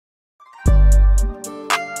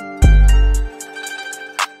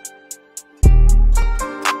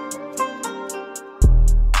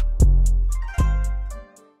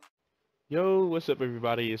what's up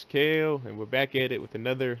everybody? It's Kale and we're back at it with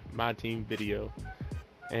another My Team video.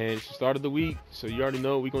 And it's the start of the week, so you already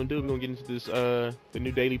know what we're gonna do. We're gonna get into this the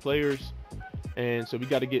new daily players. And so we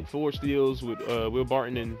gotta get 4 steals with Will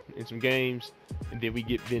Barton in some games, and then we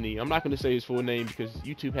get Vinny. I'm not gonna say his full name because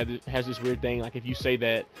YouTube has this weird thing, like if you say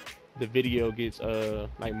that, the video gets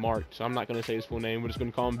like marked. So I'm not gonna say his full name, we're just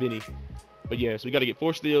gonna call him Vinny. But yeah, so we gotta get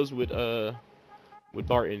 4 steals with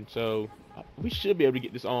Barton. So we should be able to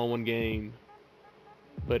get this all in one game.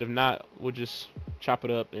 But if not, we'll just chop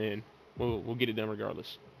it up and we'll get it done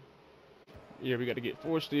regardless. Yeah, we got to get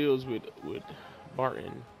 4 steals with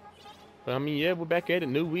Barton. But I mean, yeah, we're back at it.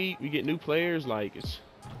 New week, we get new players. Like it's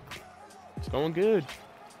going good.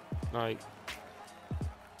 Like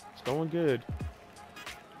it's going good.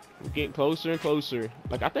 We're getting closer and closer.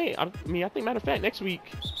 Like I think matter of fact, next week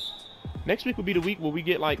will be the week where we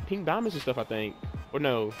get like pink diamonds and stuff. I think, or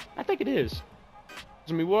no, I think it is.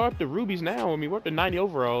 I mean, we're up to rubies now. I mean, we're up to 90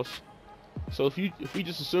 overalls. So if we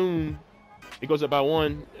just assume it goes up by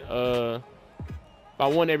one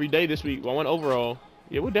every day this week, by 1 overall,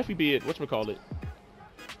 yeah, we'll definitely be at whatchamacallit.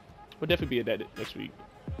 We'll definitely be at that next week.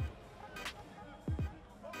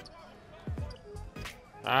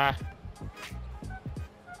 I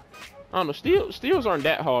don't know. Steals aren't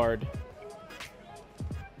that hard,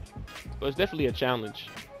 but it's definitely a challenge.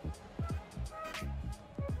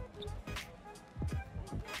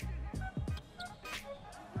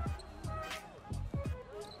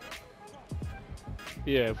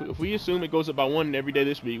 Yeah, if we assume it goes up by 1 every day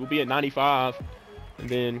this week, we'll be at 95, and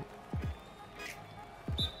then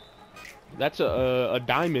that's a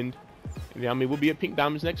diamond. And then, I mean, we'll be at pink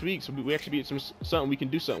diamonds next week, so we actually be at something we can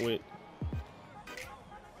do something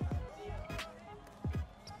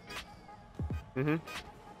with.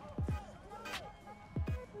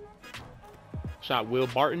 Shot Will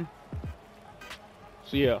Barton.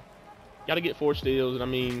 So yeah, gotta get 4 steals, and I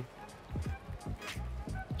mean,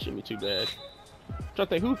 shouldn't be too bad. I'm trying to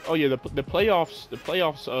think who. Oh yeah, the playoffs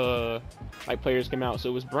like players came out. So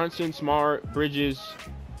it was Brunson, Smart, Bridges,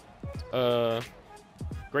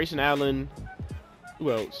 Grayson Allen.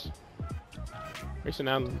 Who else? Grayson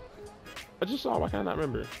Allen. I just saw. Why can't I not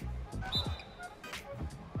remember?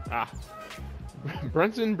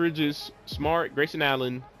 Brunson, Bridges, Smart, Grayson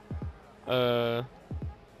Allen,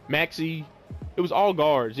 Maxey. It was all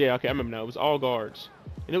guards. Yeah, okay, I remember now. It was all guards,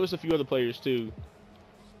 and it was a few other players too.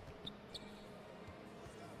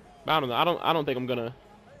 I don't know. I don't think I'm gonna.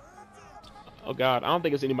 Oh God, I don't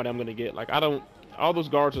think it's anybody I'm gonna get. Like I don't. All those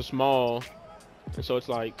guards are small, and so it's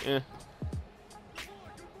like, I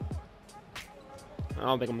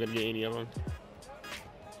don't think I'm gonna get any of them.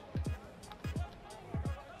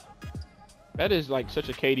 That is like such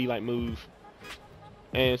a KD like move.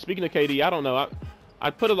 And speaking of KD, I don't know.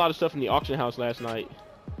 I put a lot of stuff in the auction house last night,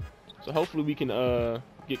 so hopefully we can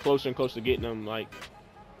get closer and closer to getting them. Like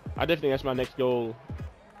I definitely think that's my next goal.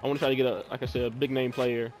 I want to try to get like I said, a big name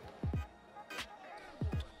player.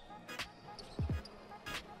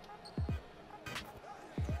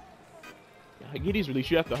 Giddy's release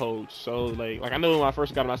you have to hold. So like I know when I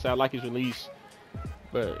first got him, I said I like his release,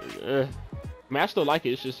 but I mean I still like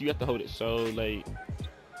it. It's just you have to hold it. So like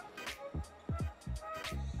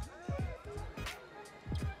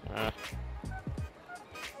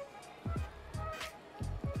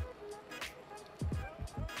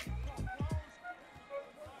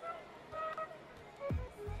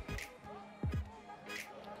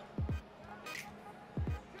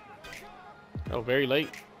oh, very late.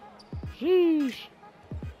 Sheesh.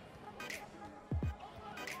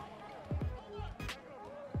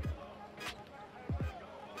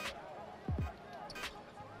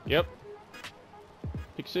 Yep.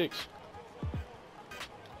 Pick 6.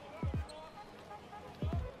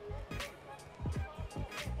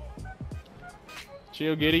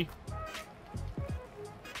 Chill, Giddy.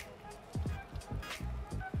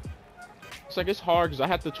 It's like it's hard because I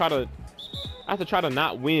have to try to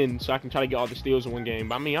not win so I can try to get all the steals in one game.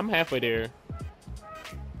 But I mean, I'm halfway there.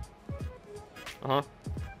 One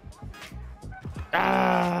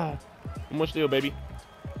more steal, baby.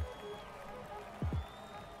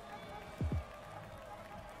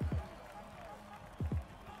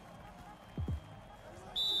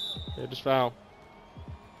 Yeah, just foul.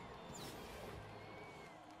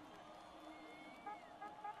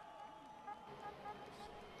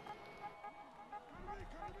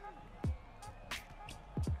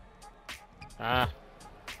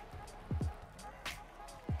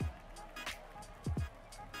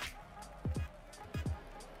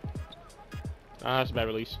 That's a bad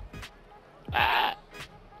release. Oh,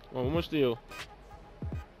 one more steal.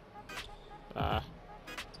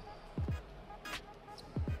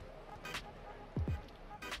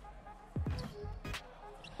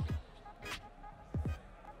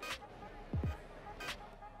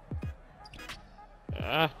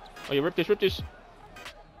 Ah. Oh, yeah, rip this, rip this.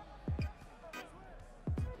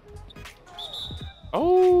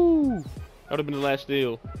 Oh, that would have been the last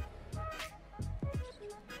steal.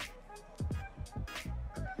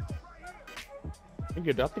 I'm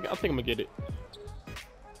good. I think I'm gonna get it.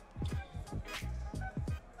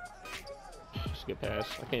 Just get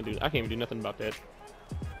past. I can't even do nothing about that.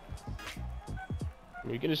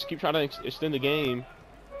 We can just keep trying to extend the game.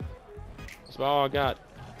 That's about all I got.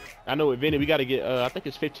 I know with Vinny, we got to get, I think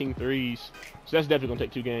it's 15 threes. So that's definitely going to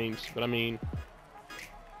take 2 games. But I mean,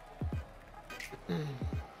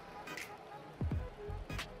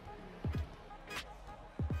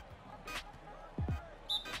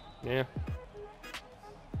 yeah.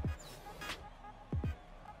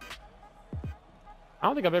 I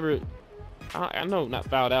don't think I've ever, I know not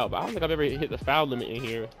fouled out, but I don't think I've ever hit the foul limit in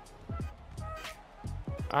here.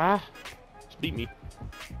 Ah, just beat me.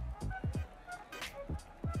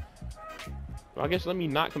 Well, I guess let me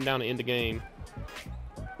not come down to end the game.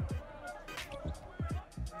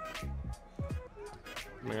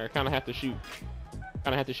 I mean, I kind of have to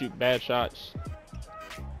shoot bad shots.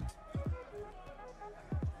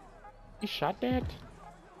 He shot that?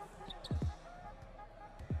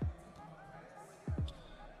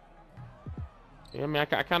 Yeah, I mean, I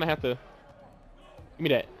kind of have to. Give me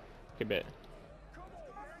that. Okay, bet.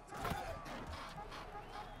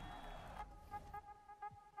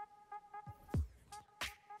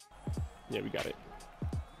 Yeah, we got it.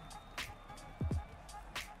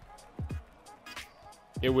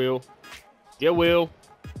 It will. It will.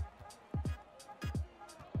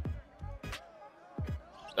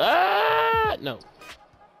 Ah, no.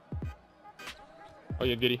 Oh,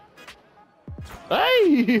 yeah, goody.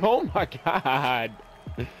 Hey, oh my God.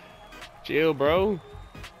 Chill, bro.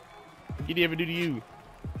 What did he ever do to you?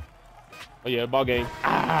 Oh, yeah, ball game.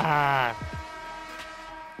 Ah.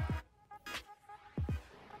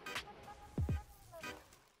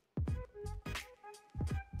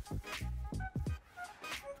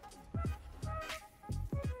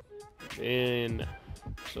 And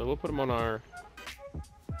so we'll put him on our,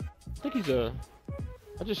 I think he's a,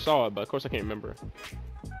 I just saw it, but of course I can't remember.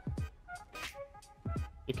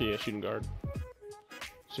 Okay, yeah, shooting guard.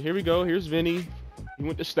 So here we go. Here's Vinny. He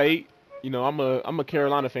went to state. You know, I'm a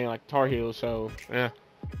Carolina fan, like Tar Heels. So yeah,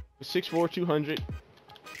 6'4", 200.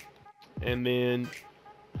 And then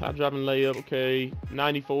high driving layup. Okay,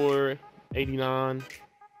 94, 89.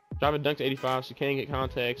 Driving dunk to 85. So can't get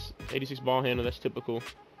contacts. 86 ball handle. That's typical.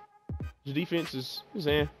 His defense is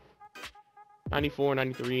 94,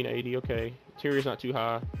 93, and 80. Okay, interior's not too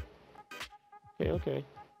high. Okay.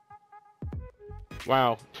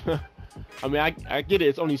 Wow. I mean, I get it.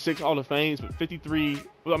 It's only 6 Hall of Fames, but 53.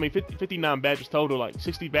 Well, I mean, 59 badges total, like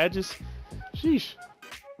 60 badges. Sheesh.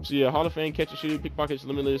 So yeah, Hall of Fame, catch and shoot, pickpockets,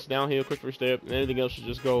 limitless, downhill, quick first step, and anything else is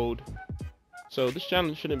just gold. So this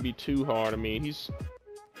challenge shouldn't be too hard. I mean,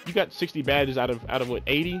 you got 60 badges out of what,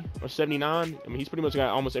 80 or 79? I mean, he's pretty much got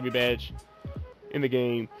almost every badge in the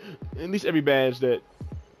game, at least every badge that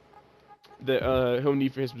he'll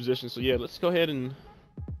need for his position. So yeah, let's go ahead and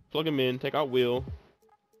plug him in, take out Will,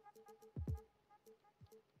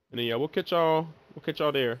 and then yeah, we'll catch y'all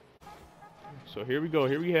there. So here we go.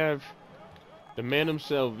 Here we have the man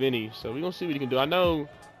himself, Vinny. So we're gonna see what he can do. I know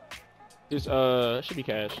his should be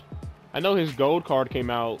cash. I know his gold card came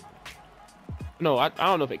out. No, I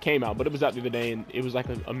don't know if it came out, but it was out the other day, and it was like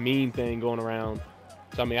a meme thing going around.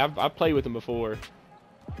 So I mean, I've played with him before.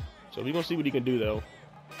 So we're gonna see what he can do though.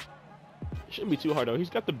 It shouldn't be too hard though. He's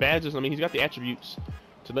got the badges. I mean, he's got the attributes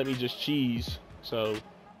to let me just cheese. So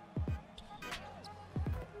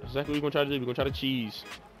that's exactly what we're gonna try to do. We're gonna try to cheese.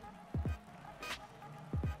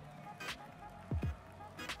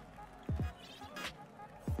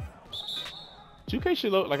 $2K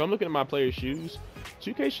should like, I'm looking at my player's shoes.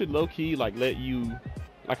 2K should low-key like let you,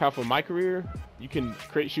 like how for my career you can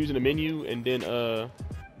create shoes in the menu and then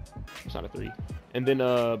it's not a 3, and then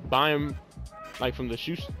buy them like from the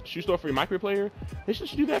shoe store for your my career player. They should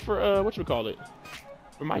do that for whatchamacallit,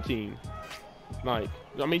 for my team. Like,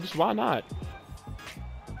 I mean, just why not?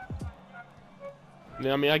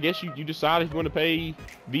 I mean, I guess you decide if you want to pay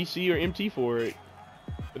VC or MT for it.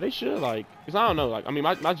 But they should, like, because I don't know, like, I mean,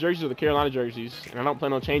 my jerseys are the Carolina jerseys, and I don't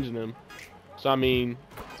plan on changing them. So, I mean,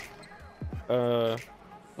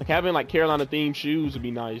 like, having, like, Carolina-themed shoes would be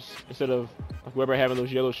nice, instead of, like, whoever having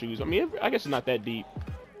those yellow shoes. I mean, I guess it's not that deep.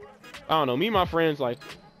 I don't know, me and my friends, like,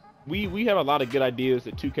 we have a lot of good ideas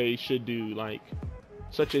that 2K should do, like,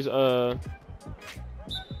 such as,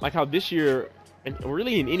 like how this year, and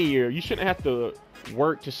really in any year, you shouldn't have to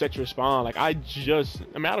work to set your spawn. Like, I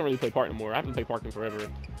mean, I don't really play Park anymore. I haven't played Park in forever.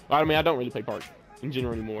 Well, I mean, I don't really play Park. in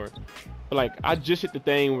general anymore. But like, I just hit the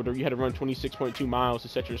thing where you had to run 26.2 miles to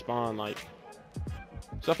set your spawn, like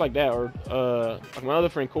stuff like that. Or like my other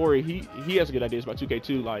friend Corey, he has good ideas about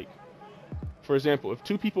 2K2. Like, for example,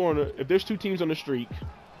 if there's two teams on the streak,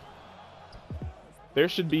 there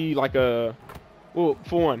should be like well,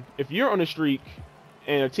 for one, if you're on a streak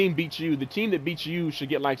and a team beats you, the team that beats you should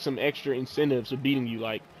get like some extra incentives for beating you,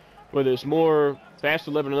 like whether it's more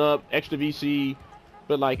faster leveling up, extra VC.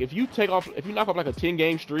 But like, if you knock off like a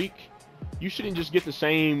 10-game streak, you shouldn't just get the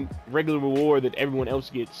same regular reward that everyone else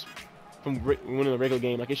gets from winning a regular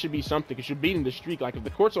game. Like, it should be something. It should beating the streak. Like, if the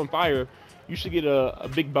court's on fire, you should get a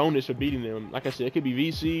big bonus for beating them. Like I said, it could be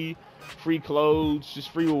VC, free clothes, just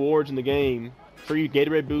free rewards in the game, free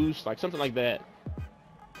Gatorade boost, like something like that.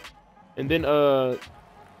 And then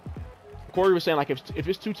Corey was saying, like, if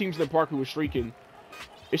it's two teams in the park who are streaking,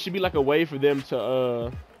 it should be like a way for them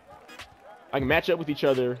to like match up with each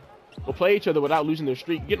other or play each other without losing their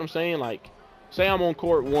streak. You get what I'm saying? Like, say I'm on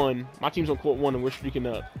court 1, my team's on court 1 and we're streaking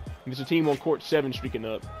up, and there's a team on court 7 streaking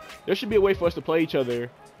up. There should be a way for us to play each other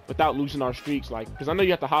without losing our streaks. Like, because I know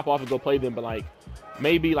you have to hop off and go play them, but like,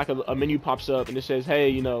 maybe like a menu pops up and it says, hey,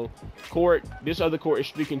 you know, this other court is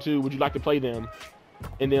streaking too, would you like to play them?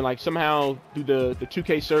 And then like somehow through the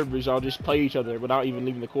 2K servers, I'll just play each other without even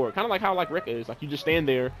leaving the court. Kind of like how like Rekka is. Like, you just stand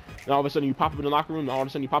there and all of a sudden you pop up in the locker room and all of a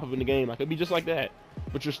sudden you pop up in the game. Like, it'd be just like that,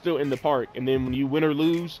 but you're still in the park. And then when you win or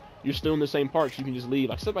lose, you're still in the same park, so you can just leave.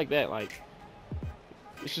 Like, stuff like that. Like,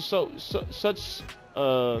 it's just such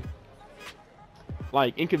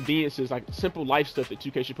like inconveniences, like simple life stuff that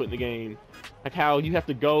 2K should put in the game. Like how you have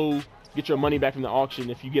to go get your money back from the auction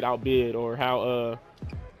if you get outbid, or how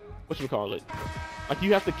whatchamacallit, like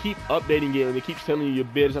you have to keep updating it and it keeps telling you your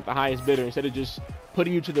bid is at the highest bidder instead of just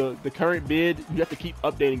putting you to the current bid. You have to keep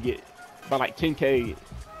updating it by like 10K.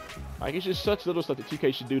 Like, it's just such little stuff that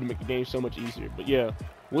 2K should do to make the game so much easier. But yeah,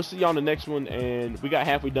 we'll see y'all on the next one, and we got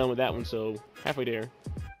halfway done with that one, so halfway there.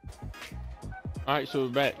 Alright, so we're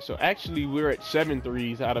back. So actually we're at 7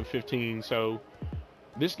 threes out of 15. So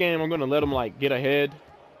this game I'm gonna let them like get ahead.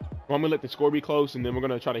 Well, I'm gonna let the score be close, and then we're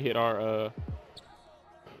gonna try to hit our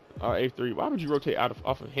A3. Why would you rotate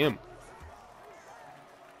off of him?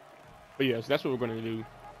 But yes, that's what we're gonna do.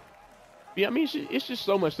 Yeah, I mean, it's just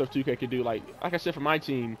so much stuff 2K can do. Like I said, for my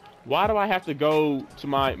team, why do I have to go to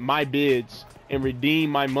my bids and redeem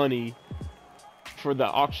my money for the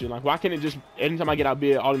auction? Like, why can't it just, anytime I get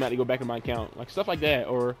outbid, automatically go back in my account? Like, stuff like that.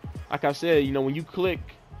 Or like I said, you know, when you click,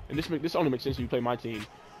 and this only makes sense if you play my team,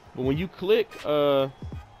 but when you click like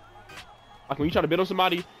when you try to bid on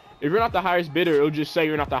somebody, if you're not the highest bidder, it'll just say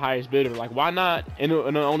you're not the highest bidder. Like, why not? And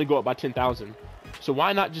it'll only go up by 10,000. So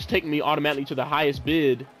why not just take me automatically to the highest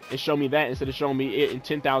bid and show me that instead of showing me it in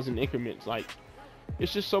 10,000 increments? Like,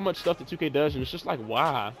 it's just so much stuff that 2K does, and it's just like,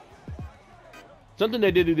 why? Something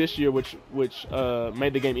they did do this year, which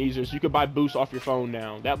made the game easier, is you could buy boosts off your phone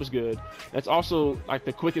now. That was good. That's also like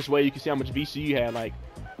the quickest way you can see how much VC you had. Like,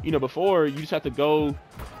 you know, before you just have to go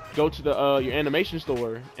to the your animation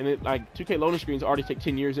store, and it, like, 2K loading screens already take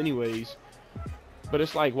 10 years anyways. But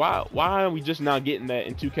it's like, why are we just now getting that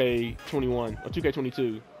in 2K21 or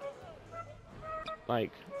 2K22?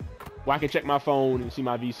 Like, why I can check my phone and see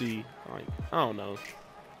my VC? Like, I don't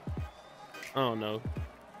know.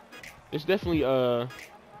 It's definitely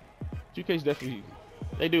 2K's definitely,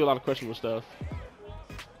 they do a lot of questionable stuff.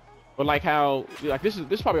 But like how, like, this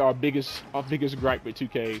is probably our biggest gripe with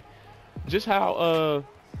 2K. Just how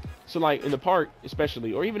so like in the park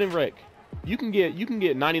especially, or even in rec, you can get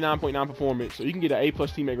 99.9 performance, or you can get an A+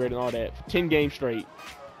 teammate grade and all that for 10 games straight.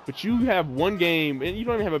 But you have one game, and you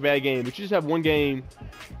don't even have a bad game, but you just have one game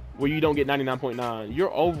where you don't get 99.9.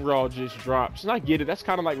 Your overall just drops. And I get it, that's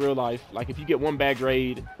kind of like real life. Like, if you get one bad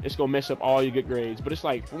grade, it's gonna mess up all your good grades. But it's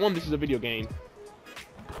like, for one, this is a video game,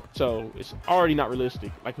 so it's already not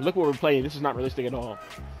realistic. Like, look what we're playing, this is not realistic at all.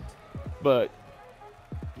 But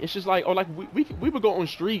it's just like, or like we would go on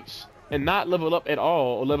streaks and not level up at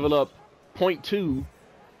all, or level up 0.2,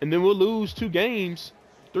 and then we'll lose 3 games,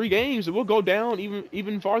 and we'll go down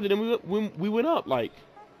even farther than we went up. Like,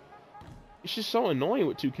 it's just so annoying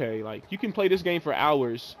with 2K. Like, you can play this game for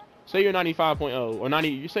hours. Say you're 95.0 or 90.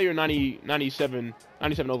 You say you're 97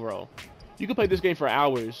 overall. You can play this game for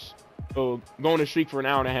hours, or go on a streak for an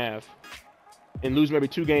hour and a half, and lose maybe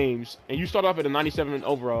 2 games. And you start off at a 97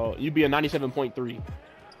 overall. You'd be a 97.3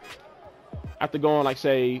 after going, like,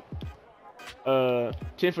 say 10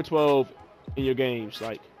 for 12 in your games.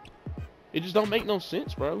 Like, it just don't make no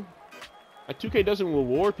sense, bro. Like, 2K doesn't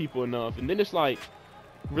reward people enough. And then it's like,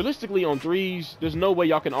 realistically, on threes, there's no way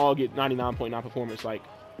y'all can all get 99.9 performance. Like,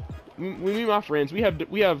 me and my friends, we have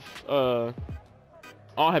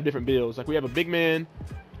all have different builds. Like we have a big man,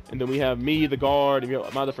 and then we have me, the guard, and we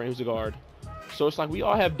have my other friend who's the guard. So it's like we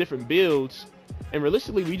all have different builds, and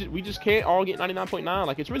realistically, we just can't all get 99.9.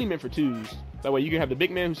 Like it's really meant for twos. That way you can have the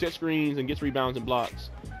big man who sets screens and gets rebounds and blocks.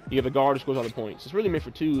 You have the guard who scores all the points. It's really meant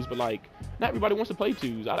for twos, but like not everybody wants to play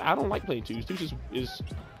twos. I don't like playing twos. Twos is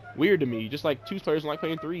weird to me. Just like twos players don't like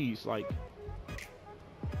playing threes. Like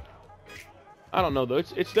I don't know though.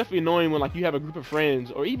 It's definitely annoying when like you have a group of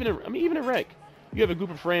friends, or even even a rec. You have a group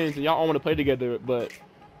of friends and y'all all want to play together, but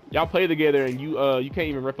y'all play together and you can't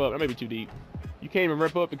even rep up. That may be too deep. You can't even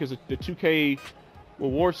rep up because the 2K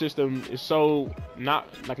reward system is so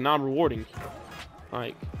non-rewarding.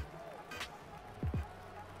 Like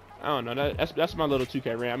I don't know. That's my little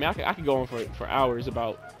 2K rant. I mean, I could go on for hours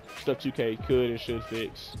about stuff 2K could and should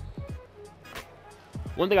fix.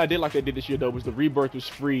 One thing I did like they did this year though was the rebirth was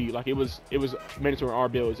free. Like it was mandatory on our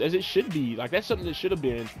builds, as it should be. Like that's something that should have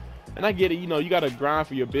been. And I get it, you know, you gotta grind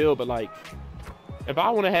for your build, but like if I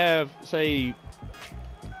want to have say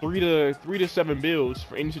 3 to 7 builds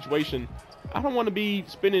for any situation, I don't want to be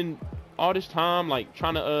spending all this time like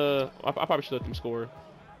trying to I probably should let them score.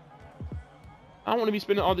 I don't want to be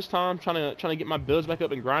spending all this time trying to get my builds back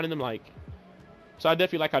up and grinding them. Like, so I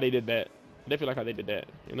definitely like how they did that. I definitely like how they did that.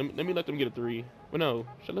 And let me let them get a 3. Well, no,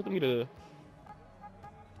 should I let them get a?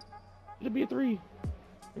 Should it be a 3?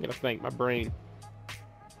 I gotta think. My brain.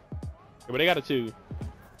 Yeah, but they got a 2.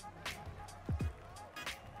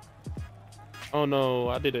 Oh no,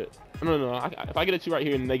 I did it. No. If I get a 2 right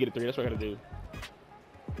here and they get a 3, that's what I gotta do.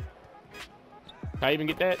 Can I even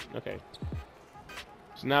get that? Okay.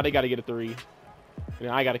 So now they gotta get a 3. And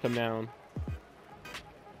I gotta come down.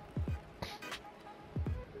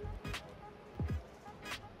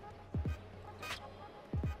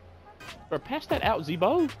 Or pass that out,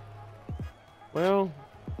 Zebo. Well,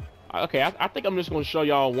 okay. I think I'm just gonna show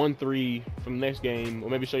y'all 1-3 from the next game, or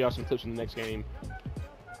maybe show y'all some clips from the next game.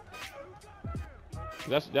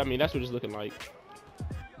 That's what it's looking like.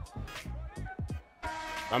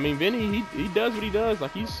 I mean, Vinny, he does what he does.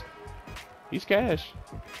 Like he's cash.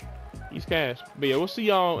 He's cash. But yeah, we'll see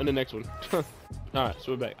y'all in the next one. Alright,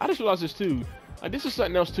 so we're back. I just realized this too. Like this is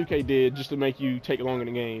something else 2K did just to make you take longer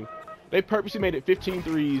in the game. They purposely made it 15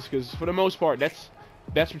 threes because for the most part that's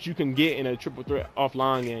what you can get in a triple threat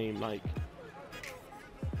offline game. Like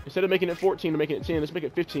instead of making it 14 to making it 10, let's make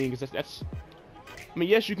it 15 because that's I mean,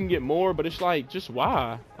 yes, you can get more, but it's like just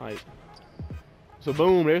why? Like so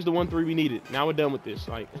boom, there's the 1-3 we needed. Now we're done with this.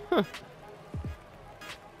 Like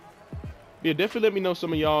yeah, definitely let me know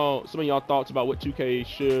some of y'all thoughts about what 2K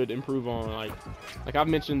should improve on. Like I've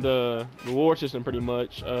mentioned the reward system pretty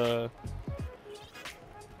much. I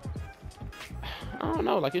don't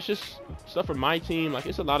know, like it's just stuff for my team. Like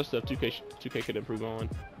it's a lot of stuff 2K could improve on.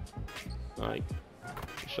 Like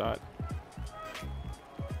shot.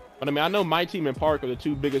 But I mean, I know my team and Park are the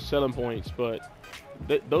 2 biggest selling points, but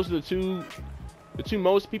those are the two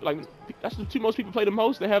most people, like that's the 2 most people play the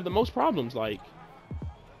most. They have the most problems. Like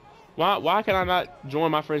why can I not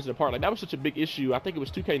join my friends in the park? Like that was such a big issue. I think it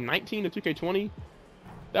was 2K19 or 2K20.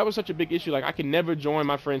 That was such a big issue. Like I could never join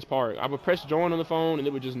my friend's park. I would press join on the phone and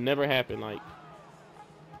it would just never happen. Like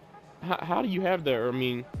how do you have that? Or, I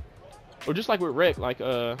mean, or just like with Rec, like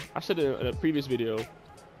I said in a previous video,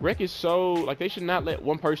 Rec is so like they should not let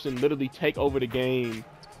one person literally take over the game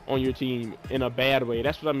on your team in a bad way.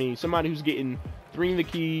 That's what I mean. Somebody who's getting 3 in the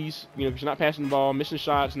keys, you know, because you're not passing the ball, missing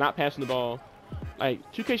shots, not passing the ball.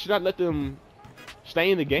 Like 2K should not let them stay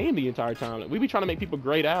in the game the entire time. Like, we be trying to make people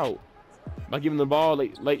grade out by giving the ball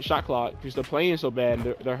late shot clock because they're playing so bad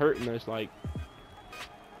and they're hurting us. Like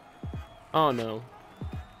I don't know.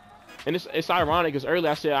 And it's ironic because earlier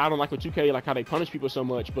I said I don't like with 2K like how they punish people so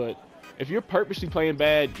much, but if you're purposely playing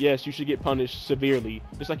bad, yes, you should get punished severely.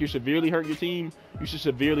 Just like you're severely hurting your team, you should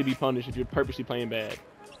severely be punished if you're purposely playing bad.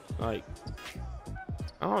 Like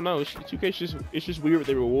I don't know, 2K it's just weird what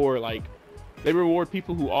they reward. Like they reward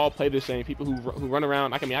people who all play the same, people who run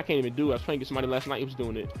around. Like, I mean, I can't even do it. I was playing against somebody last night who was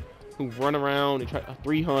doing it, who run around and try a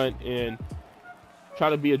 3 hunt and try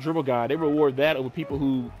to be a dribble guy. They reward that over people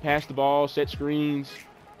who pass the ball, set screens,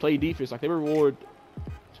 play defense. Like they reward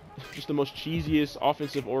just the most cheesiest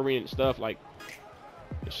offensive oriented stuff. Like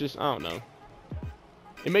it's just, I don't know.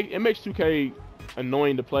 It makes 2K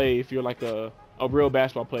annoying to play if you're like a real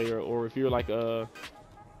basketball player, or if you're like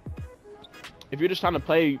if you're just trying to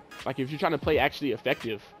play, like if you're trying to play actually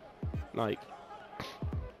effective. Like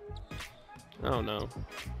I don't know.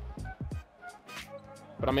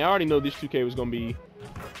 But I mean, I already know this 2K was gonna be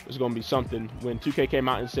something when 2K came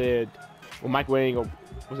out and said, well, Mike Wang, or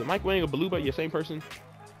was it Mike Wang or Beluba? Yeah, same person.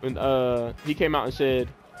 When he came out and said,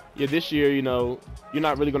 yeah, this year, you know, you're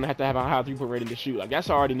not really gonna have to have a high 3-point rating to shoot. Like that's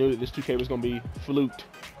I already knew that this 2K was gonna be fluked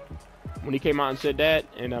when he came out and said that.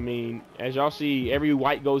 And I mean, as y'all see, every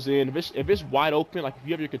white goes in. If it's wide open, like if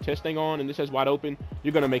you have your contest thing on and this says wide open,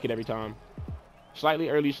 you're gonna make it every time. Slightly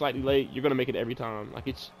early, slightly late, you're gonna make it every time. Like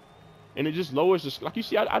it's, and it just lowers the, like you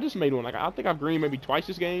see, I just made one. Like I think I've greened maybe twice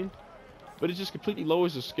this game, but it just completely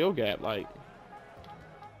lowers the skill gap. Like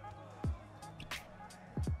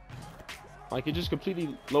it just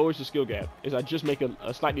completely lowers the skill gap. Is I just make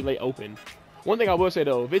a slightly late open. One thing I will say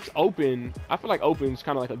though, if it's open, I feel like open's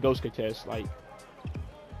kind of like a ghost contest. Like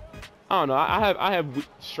I don't know, I have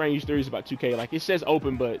strange theories about 2K. Like it says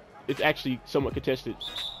open, but it's actually somewhat contested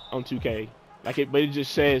on 2K. Like but it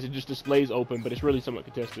just says, it just displays open, but it's really somewhat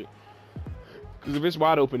contested. Because if it's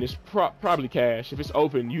wide open, it's probably cash. If it's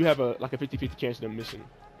open, you have like a 50-50 chance of them missing.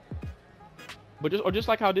 But just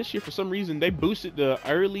like how this year, for some reason, they boosted the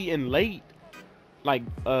early and late, like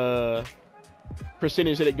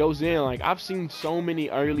percentage that it goes in. Like I've seen so many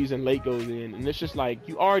earlys and late goes in, and it's just like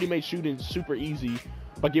you already made shooting super easy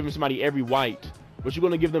by giving somebody every white, but you're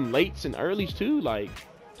gonna give them lates and earlys too. Like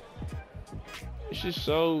it's just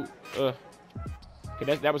so.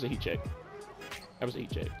 Okay, that was a heat check. That was a heat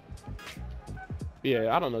check.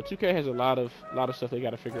 Yeah, I don't know. 2K has a lot of stuff they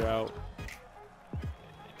got to figure out.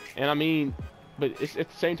 And I mean, but it's at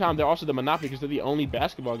the same time they're also the monopoly because they're the only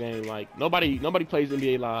basketball game. Like nobody plays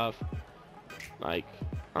NBA Live. Like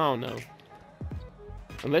I don't know.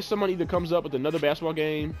 Unless someone either comes up with another basketball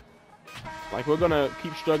game, like we're gonna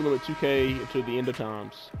keep struggling with 2K until the end of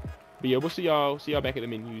times. But yeah, we'll see y'all back at the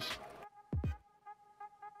menus.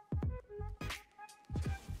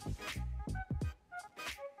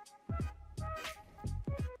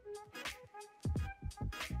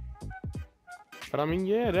 But I mean,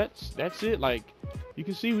 yeah, that's it. Like you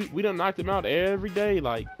can see, we done knocked them out every day,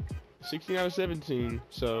 like 16 out of 17.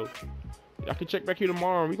 So I can check back here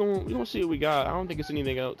tomorrow. We gonna see what we got. I don't think it's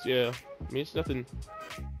anything else. Yeah, I mean it's nothing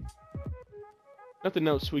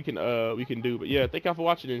else we can do. But yeah, thank y'all for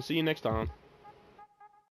watching and see you next time.